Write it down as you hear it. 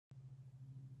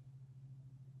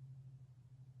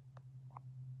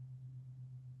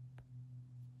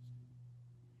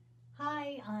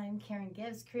Hi, I'm Karen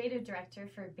Gibbs, Creative Director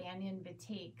for Banyan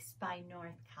Batiks by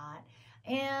Northcott.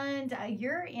 And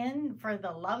you're in for the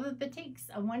Love of Batiks,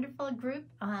 a wonderful group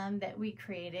that we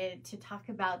created to talk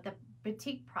about the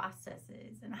batik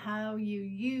processes and how you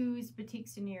use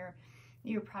batiks in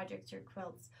your projects, your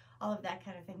quilts, all of that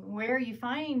kind of thing, where you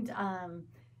find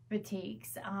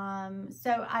batiks.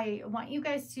 So I want you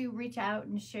guys to reach out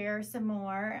and share some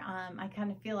more. I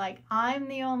kind of feel like I'm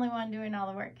the only one doing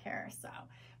all the work here, so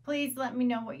please let me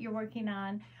know what you're working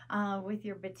on with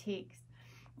your batiks.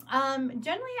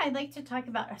 Generally, I like to talk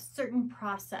about a certain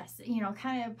process,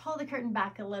 kind of pull the curtain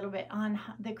back a little bit on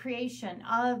the creation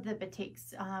of the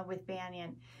batiks with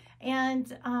Banyan. And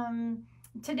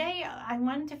today I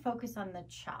wanted to focus on the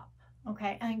chop,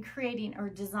 okay, and creating or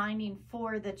designing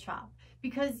for the chop.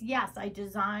 Because yes, I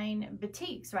design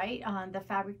batiks, right, the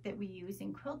fabric that we use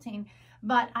in quilting,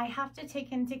 but I have to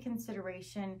take into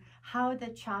consideration how the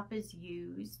chop is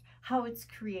used, how it's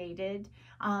created,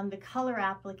 the color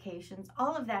applications,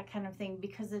 all of that kind of thing,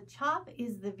 because the chop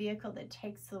is the vehicle that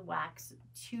takes the wax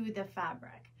to the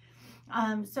fabric.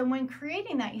 So when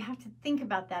creating that, you have to think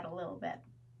about that a little bit.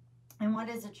 And what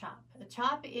is a chop? A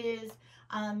chop is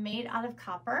made out of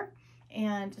copper,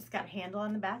 and it's got a handle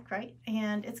on the back, right?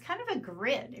 And it's kind of a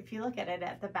grid if you look at it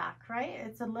at the back, right?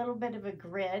 It's a little bit of a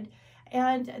grid.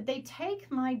 And they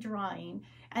take my drawing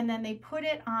and then they put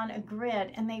it on a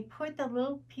grid and they put the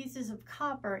little pieces of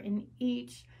copper in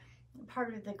each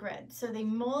part of the grid. So they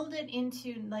mold it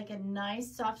into like a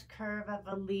nice soft curve of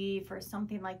a leaf or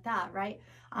something like that, right?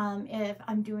 If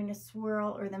I'm doing a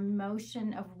swirl or the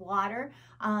motion of water,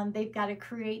 they've got to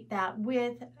create that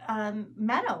with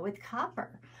metal, with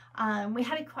copper. We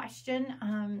had a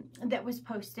question that was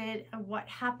posted, what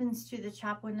happens to the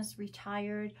chop when it's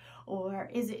retired, or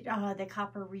is it the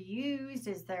copper reused?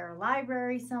 Is there a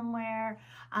library somewhere?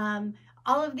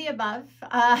 All of the above,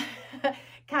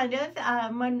 kind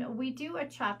of. When we do a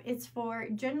chop, it's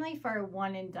generally for a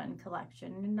one and done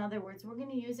collection. In other words, we're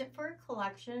going to use it for a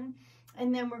collection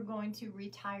and then we're going to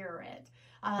retire it.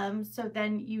 So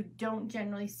then you don't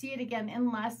generally see it again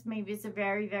unless maybe it's a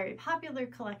very, very popular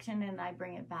collection and I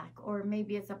bring it back, or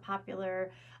maybe it's a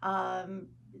popular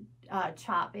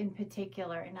chop in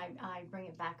particular and I bring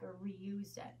it back or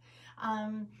reuse it.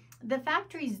 The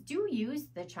factories do use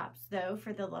the chops though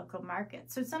for the local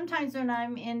market. So sometimes when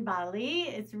I'm in Bali,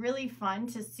 it's really fun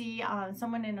to see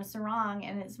someone in a sarong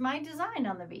and it's my design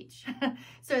on the beach.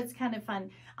 So it's kind of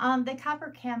fun. The copper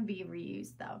can be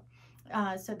reused though.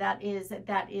 So that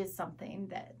is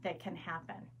something that can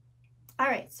happen. All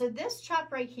right, so this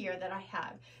chop right here that I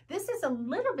have, this is a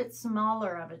little bit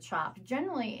smaller of a chop.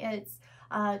 Generally, it's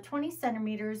 20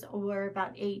 centimeters or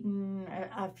about 8 and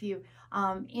a few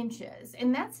inches.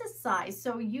 And that's the size.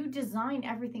 So you design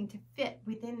everything to fit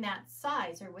within that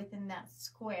size or within that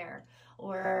square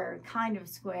or kind of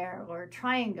square or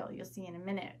triangle. You'll see in a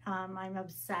minute. I'm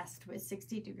obsessed with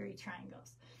 60-degree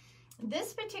triangles.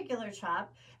 This particular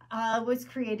chop was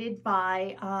created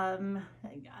by,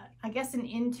 I guess, an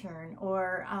intern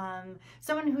or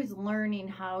someone who's learning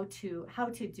how to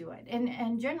do it.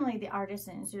 And generally the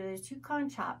artisans, or the two-con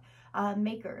chop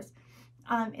makers,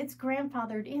 it's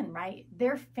grandfathered in, right?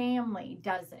 Their family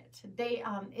does it.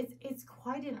 It's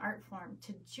quite an art form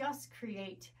to just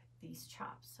create these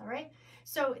chops, all right?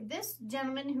 So this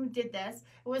gentleman who did this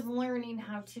was learning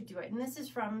how to do it. And this is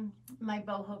from my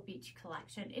Boho Beach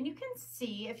collection. And you can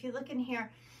see, if you look in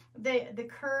here, the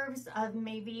curves of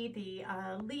maybe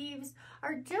the leaves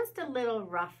are just a little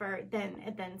rougher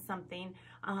than something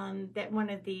that one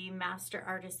of the master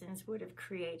artisans would have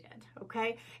created,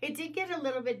 okay? It did get a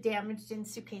little bit damaged in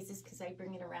suitcases because I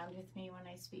bring it around with me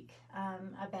when I speak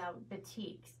about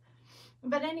batiks.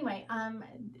 But anyway,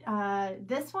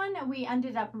 this one we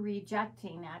ended up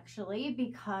rejecting actually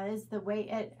because the way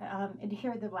it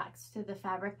adhered the wax to the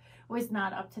fabric was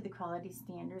not up to the quality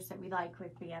standards that we like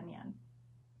with Banyan.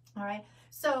 All right,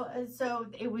 so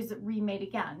it was remade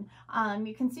again.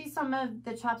 You can see some of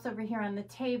the chops over here on the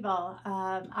table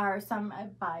are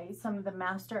by some of the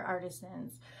master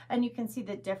artisans, and you can see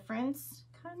the difference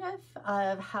kind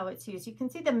of how it's used. You can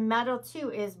see the metal too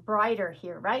is brighter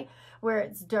here, right? Where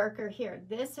it's darker here.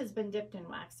 This has been dipped in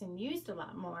wax and used a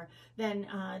lot more than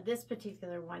this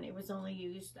particular one. It was only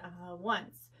used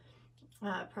once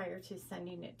prior to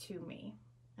sending it to me.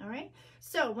 All right,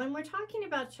 so when we're talking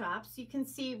about chops, you can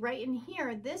see right in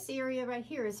here, this area right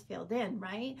here is filled in,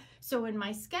 right? So when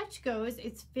my sketch goes,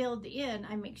 it's filled in.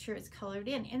 I make sure it's colored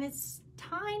in, and it's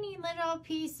tiny little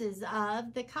pieces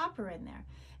of the copper in there.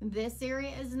 This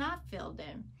area is not filled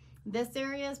in. This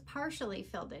area is partially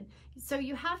filled in. So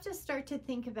you have to start to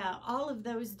think about all of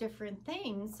those different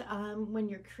things when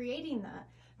you're creating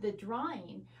the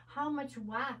drawing, how much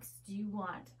wax do you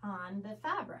want on the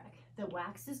fabric? The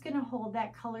wax is going to hold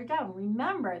that color down.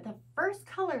 Remember, the first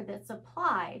color that's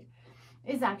applied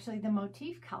is actually the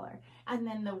motif color. And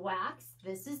then the wax,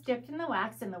 this is dipped in the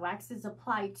wax, and the wax is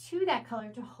applied to that color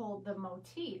to hold the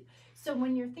motif. So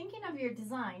when you're thinking of your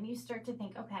design, you start to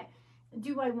think, okay,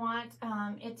 do I want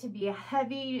it to be a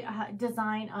heavy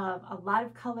design of a lot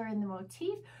of color in the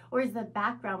motif, or is the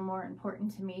background more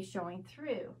important to me showing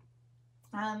through?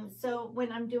 So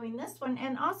when I'm doing this one,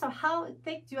 and also how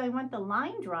thick do I want the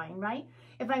line drawing, right?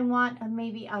 If I want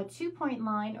maybe a 2-point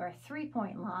line or a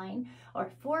 3-point line or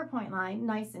a 4-point line,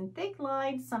 nice and thick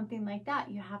line, something like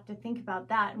that, you have to think about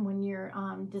that when you're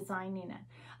designing it.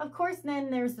 Of course,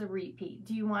 then there's the repeat.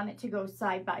 Do you want it to go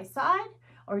side by side,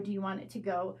 or do you want it to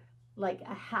go like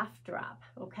a half drop,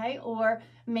 okay? Or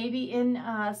maybe in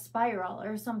a spiral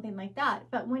or something like that.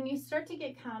 But when you start to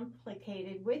get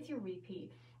complicated with your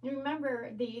repeat,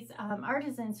 remember, these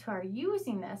artisans who are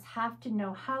using this have to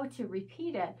know how to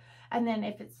repeat it. And then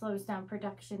if it slows down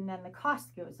production, then the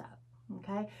cost goes up,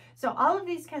 okay? So all of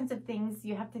these kinds of things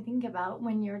you have to think about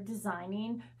when you're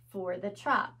designing for the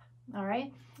chop, all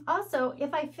right? Also,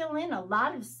 if I fill in a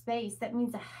lot of space, that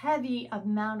means a heavy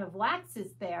amount of wax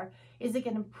is there. Is it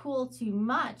going to pool too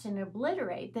much and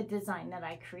obliterate the design that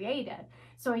I created?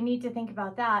 So I need to think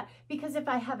about that, because if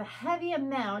I have a heavy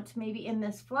amount, maybe in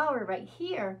this flower right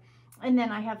here, and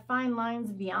then I have fine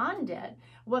lines beyond it,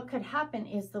 what could happen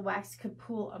is the wax could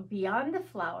pool beyond the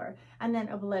flower and then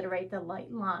obliterate the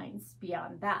light lines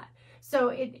beyond that. So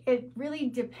it really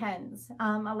depends.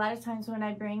 A lot of times when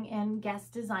I bring in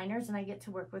guest designers, and I get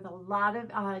to work with a lot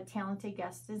of talented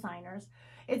guest designers,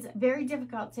 it's very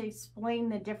difficult to explain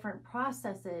the different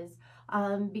processes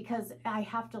because I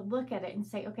have to look at it and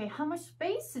say, okay, how much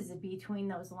space is it between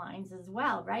those lines as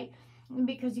well, right?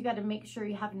 Because you got to make sure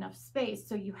you have enough space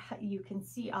so you can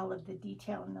see all of the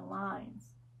detail in the lines.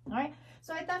 All right,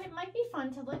 so I thought it might be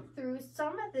fun to look through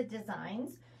some of the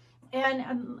designs,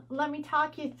 and let me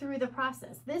talk you through the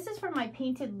process. This is from my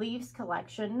Painted Leaves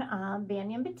collection,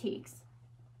 Banyan Batiks.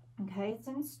 Okay, it's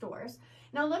in stores.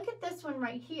 Now look at this one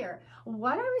right here.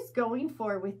 What I was going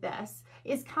for with this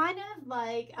is kind of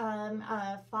like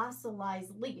a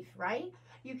fossilized leaf, right?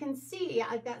 You can see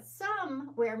I've got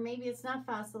some where maybe it's not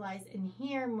fossilized, and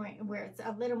here where it's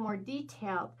a little more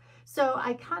detailed. So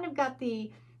I kind of got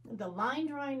the line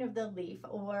drawing of the leaf,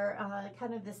 or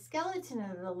kind of the skeleton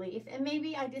of the leaf, and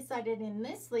maybe I decided in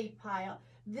this leaf pile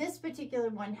this particular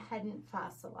one hadn't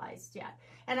fossilized yet,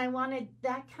 and I wanted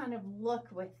that kind of look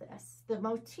with this. The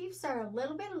motifs are a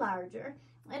little bit larger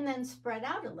and then spread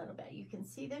out a little bit. You can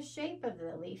see the shape of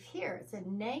the leaf here. It's a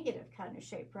negative kind of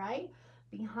shape right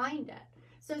behind it.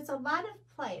 So it's a lot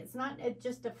of play. It's not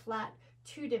just a flat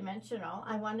two-dimensional.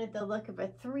 I wanted the look of a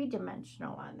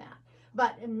three-dimensional on that.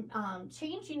 But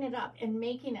changing it up and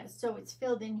making it so it's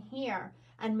filled in here,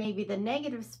 and maybe the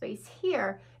negative space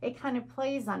here, it kind of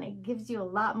plays on it, gives you a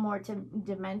lot more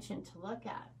dimension to look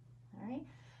at. All right.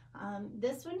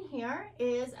 This one here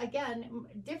is, again,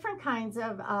 different kinds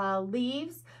of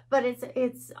leaves, but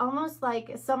it's almost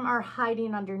like some are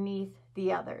hiding underneath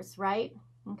the others, right?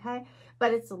 Okay,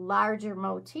 but it's larger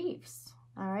motifs.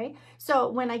 All right, so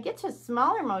when I get to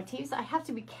smaller motifs, I have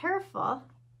to be careful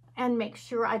and make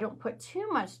sure I don't put too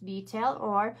much detail,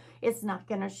 or it's not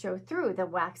going to show through. The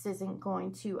wax isn't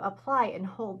going to apply and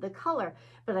hold the color,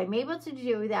 but I'm able to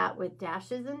do that with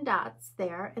dashes and dots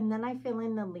there, and then I fill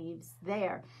in the leaves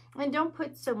there. And don't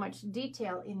put so much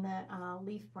detail in the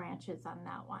leaf branches on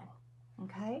that one.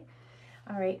 Okay,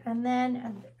 all right, and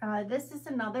then this is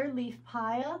another leaf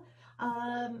pile.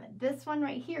 This one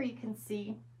right here, you can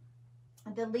see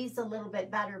the leaves a little bit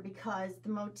better because the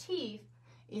motif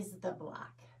is the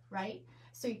black, right?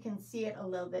 So you can see it a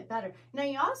little bit better. Now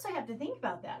you also have to think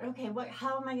about that. Okay,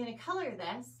 how am I going to color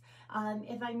this?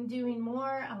 If I'm doing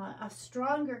more a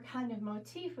stronger kind of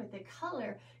motif with the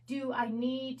color, do I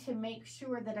need to make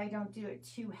sure that I don't do it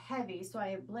too heavy so I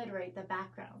obliterate the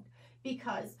background?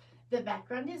 Because the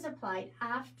background is applied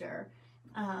after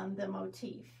the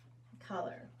motif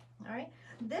color. All right,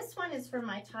 this one is from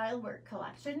my tile work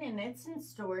collection, and it's in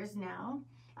stores now.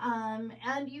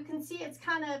 And you can see it's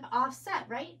kind of offset,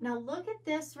 right? Now look at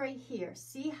this right here.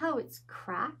 See how it's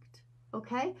cracked,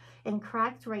 okay? And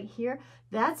cracked right here.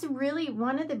 That's really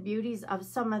one of the beauties of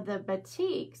some of the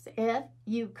batiks. If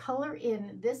you color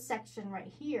in this section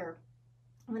right here,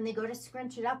 when they go to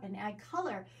scrunch it up and add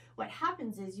color, what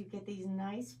happens is you get these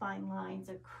nice fine lines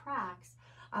or cracks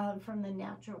from the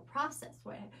natural process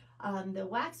where the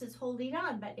wax is holding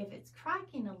on. But if it's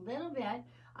cracking a little bit,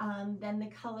 then the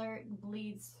color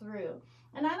bleeds through.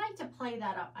 And I like to play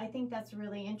that up. I think that's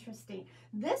really interesting.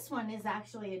 This one is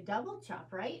actually a double chop,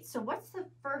 right? So what's the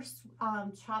first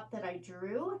chop that I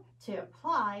drew to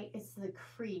apply? It's the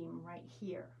cream right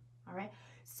here, all right?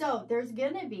 So there's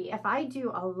gonna be, if I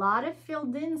do a lot of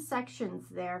filled in sections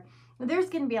there, there's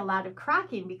gonna be a lot of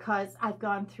cracking because I've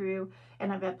gone through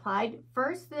and I've applied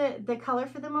first the color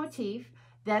for the motif,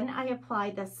 then I apply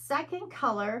the second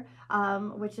color,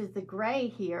 which is the gray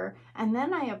here, and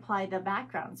then I apply the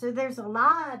background. So there's a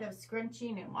lot of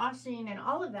scrunching and washing and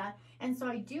all of that. And so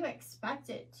I do expect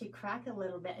it to crack a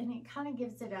little bit, and it kind of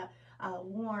gives it a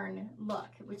worn look,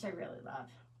 which I really love.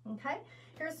 Okay,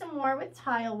 here's some more with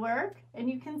tile work, and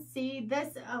you can see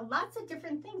this, lots of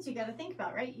different things you got to think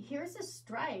about, right? Here's a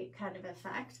stripe kind of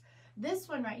effect. This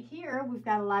one right here, we've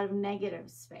got a lot of negative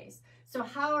space. So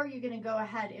how are you going to go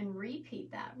ahead and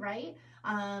repeat that, right?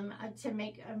 To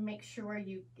make sure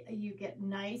you get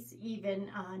nice,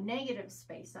 even negative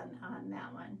space on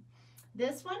that one.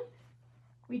 This one,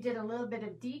 we did a little bit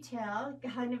of detail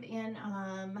kind of in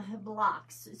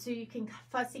blocks, so you can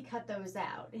fussy cut those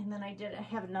out. And then I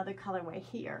have another colorway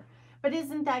here. But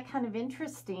isn't that kind of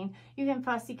interesting? You can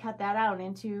fussy cut that out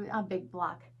into a big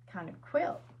block kind of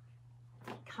quilt.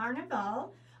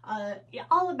 Carnival,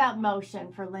 all about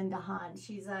motion for Linda Hahn.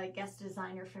 She's a guest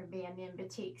designer for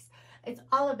Batiks. It's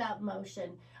all about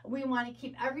motion. We want to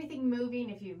keep everything moving.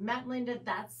 If you've met Linda,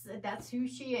 that's who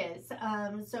she is.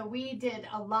 So we did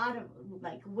a lot of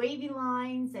like wavy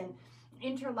lines and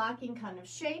interlocking kind of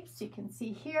shapes. You can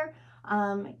see here,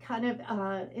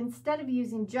 instead of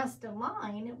using just a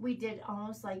line, we did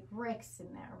almost like bricks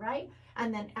in there, right?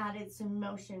 And then added some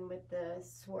motion with the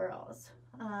swirls.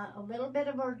 A little bit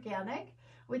of organic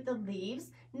with the leaves,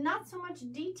 not so much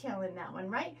detail in that one,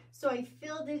 right? So I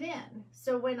filled it in.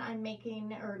 So when I'm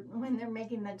making, or when they're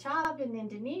making the chop in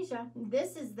Indonesia,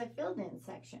 this is the filled in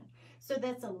section. So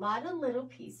that's a lot of little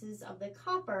pieces of the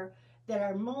copper that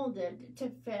are molded to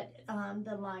fit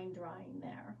the line drawing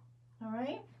there. All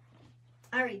right.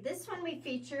 All right, this one we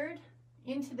featured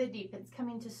Into the Deep. It's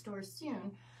coming to stores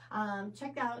soon.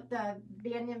 Check out the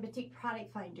Banyan Batik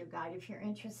Product Finder Guide if you're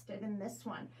interested in this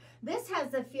one. This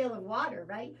has the feel of water,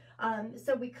 right?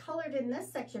 So we colored in this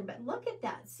section, but look at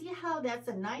that. See how that's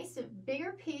a nice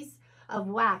bigger piece of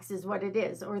wax is what it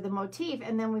is, or the motif,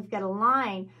 and then we've got a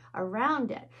line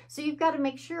around it. So you've got to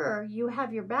make sure you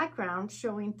have your background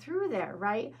showing through there,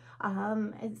 right?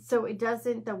 And so it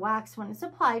doesn't, the wax when it's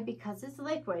applied, because it's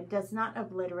liquid, does not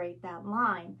obliterate that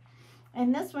line.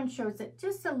 And this one shows it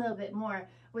just a little bit more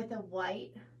with the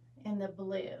white and the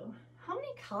blue. How many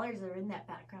colors are in that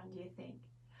background, do you think?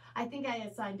 I think I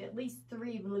assigned at least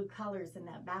 3 blue colors in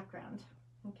that background.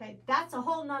 Okay, that's a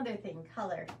whole nother thing,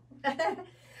 color.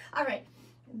 All right,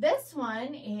 this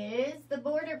one is the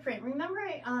border print. Remember,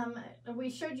 we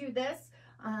showed you this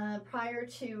prior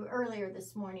to earlier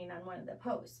this morning on one of the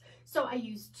posts. So I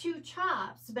used 2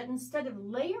 chops, but instead of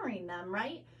layering them,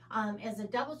 right, as a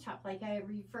double chop like I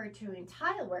referred to in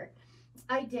tile work,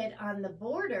 I did on the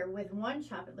border with 1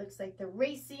 chop. It looks like the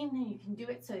racing, and you can do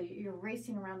it so you're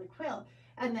racing around the quilt.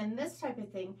 And then this type of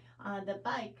thing, the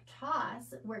bike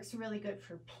toss works really good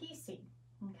for piecing.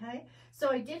 Okay, so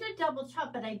I did a double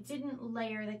chop, but I didn't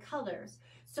layer the colors.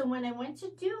 So when I went to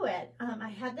do it, I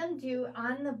had them do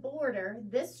on the border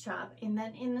this chop, and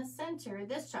then in the center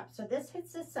this chop. So this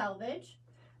hits the selvage,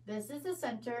 this is the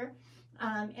center,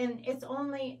 and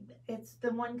it's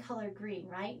the 1 color green,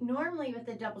 right? Normally with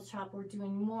the double chop, we're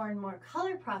doing more and more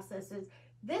color processes.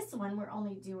 This one, we're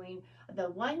only doing the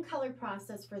 1 color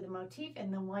process for the motif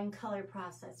and the 1 color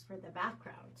process for the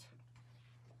background.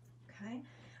 Okay.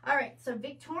 All right, so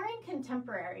Victorian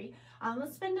Contemporary,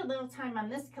 let's spend a little time on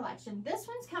this collection. This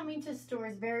one's coming to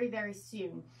stores very, very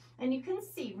soon. And you can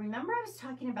see, remember I was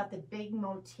talking about the big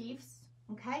motifs,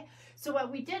 okay? So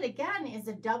what we did again is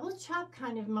a double chop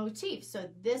kind of motif. So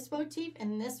this motif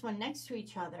and this one next to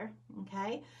each other,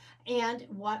 okay? And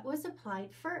what was applied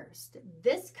first?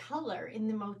 This color in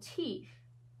the motif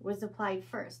was applied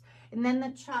first. And then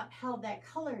the chop held that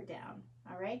color down,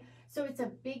 all right? So it's a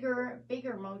bigger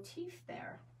motif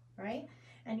there, right?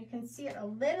 And you can see it a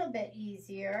little bit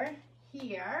easier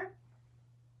here.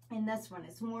 And this one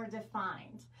is more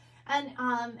defined. And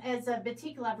as a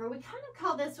batik lover, we kind of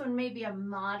call this one maybe a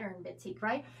modern batik,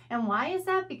 right? And why is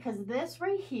that? Because this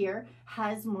right here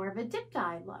has more of a dip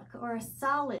dye look, or a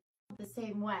solid the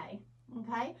same way,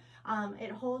 okay?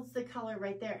 It holds the color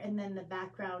right there, and then the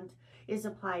background is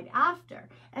applied after.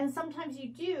 And sometimes you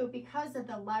do, because of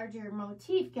the larger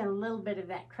motif, get a little bit of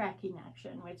that cracking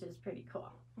action, which is pretty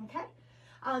cool, okay?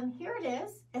 Here it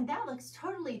is, and that looks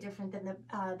totally different than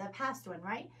the past one,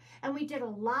 right? And we did a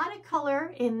lot of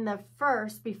color in the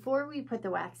first before we put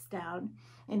the wax down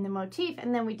in the motif,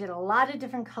 and then we did a lot of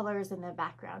different colors in the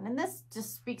background. And this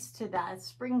just speaks to the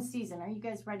spring season. Are you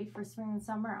guys ready for spring and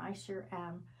summer? I sure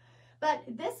am. But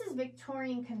this is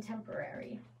Victorian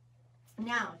Contemporary.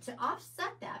 Now, to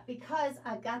offset that, because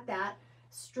I've got that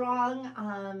strong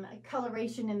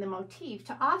coloration in the motif,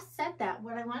 to offset that,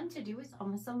 what I wanted to do is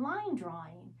almost a line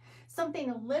drawing, something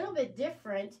a little bit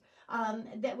different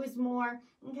that was more,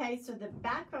 okay, so the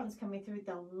background's coming through,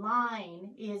 the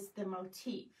line is the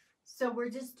motif. So we're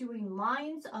just doing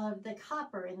lines of the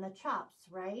copper in the chops,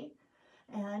 right?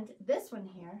 And this one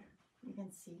here, you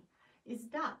can see, is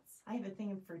dots. I have a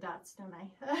thing for dots, don't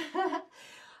I?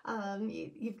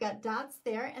 You've got dots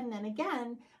there, and then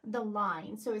again the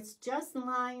line, so it's just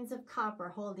lines of copper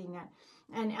holding it.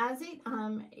 And as it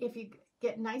if you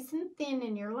get nice and thin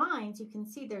in your lines, you can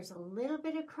see there's a little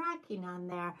bit of cracking on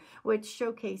there, which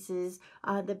showcases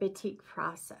the batik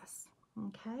process.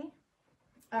 Okay,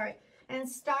 all right. And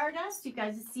Stardust, you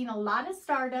guys have seen a lot of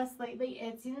Stardust lately.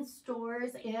 It's in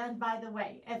stores. And by the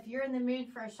way, if you're in the mood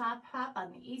for a shop hop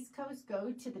on the East Coast,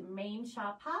 go to the main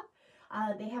shop hop.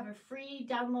 They have a free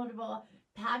downloadable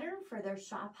pattern for their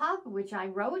shop hop, which I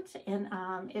wrote, and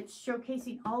it's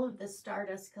showcasing all of the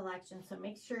Stardust collection. So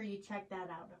make sure you check that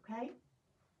out, okay?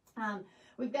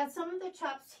 We've got some of the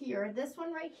chops here. This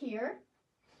one right here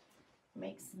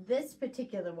makes this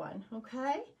particular one,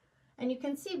 okay? And you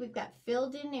can see we've got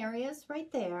filled in areas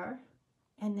right there,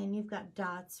 and then you've got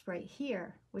dots right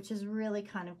here, which is really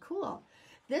kind of cool.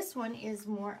 This one is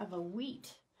more of a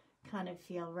wheat kind of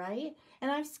feel, right? And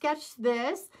I've sketched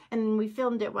this, and we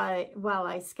filmed it while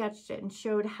I sketched it and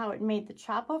showed how it made the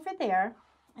chop over there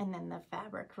and then the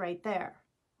fabric right there.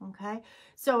 Okay,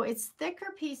 so it's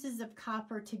thicker pieces of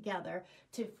copper together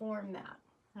to form that.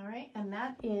 All right, and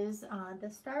that is the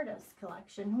Stardust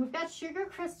collection. We've got sugar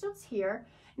crystals here.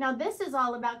 Now this is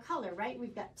all about color, right?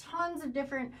 We've got tons of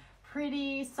different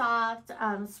pretty, soft,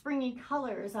 springy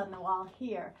colors on the wall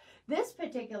here. This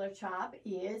particular chop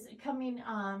is coming,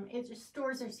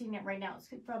 stores are seeing it right now.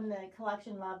 It's from the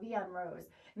collection La Vie en Rose,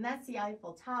 and that's the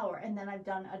Eiffel Tower. And then I've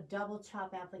done a double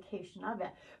chop application of it.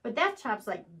 But that chop's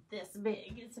like this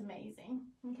big. It's amazing.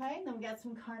 Okay, then we got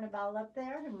some Carnival up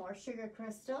there and more sugar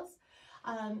crystals.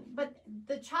 But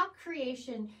the chop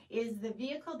creation is the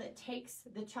vehicle that takes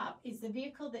the chop, is the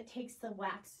vehicle that takes the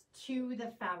wax to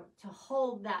the fabric to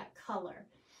hold that color.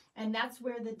 And that's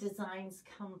where the designs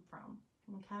come from,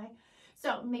 okay?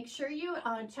 So make sure you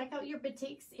check out your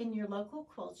batiks in your local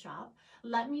quilt shop.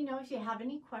 Let me know if you have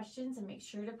any questions, and make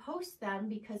sure to post them,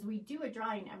 because we do a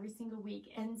drawing every single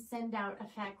week and send out a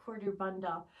fat quarter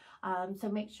bundle. So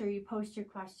make sure you post your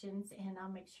questions, and I'll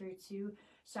make sure to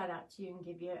shout out to you and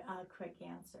give you a quick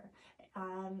answer.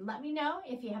 Let me know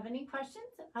if you have any questions.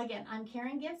 Again, I'm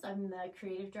Karen Gibbs. I'm the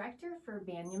creative director for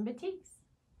Banyan Batiks.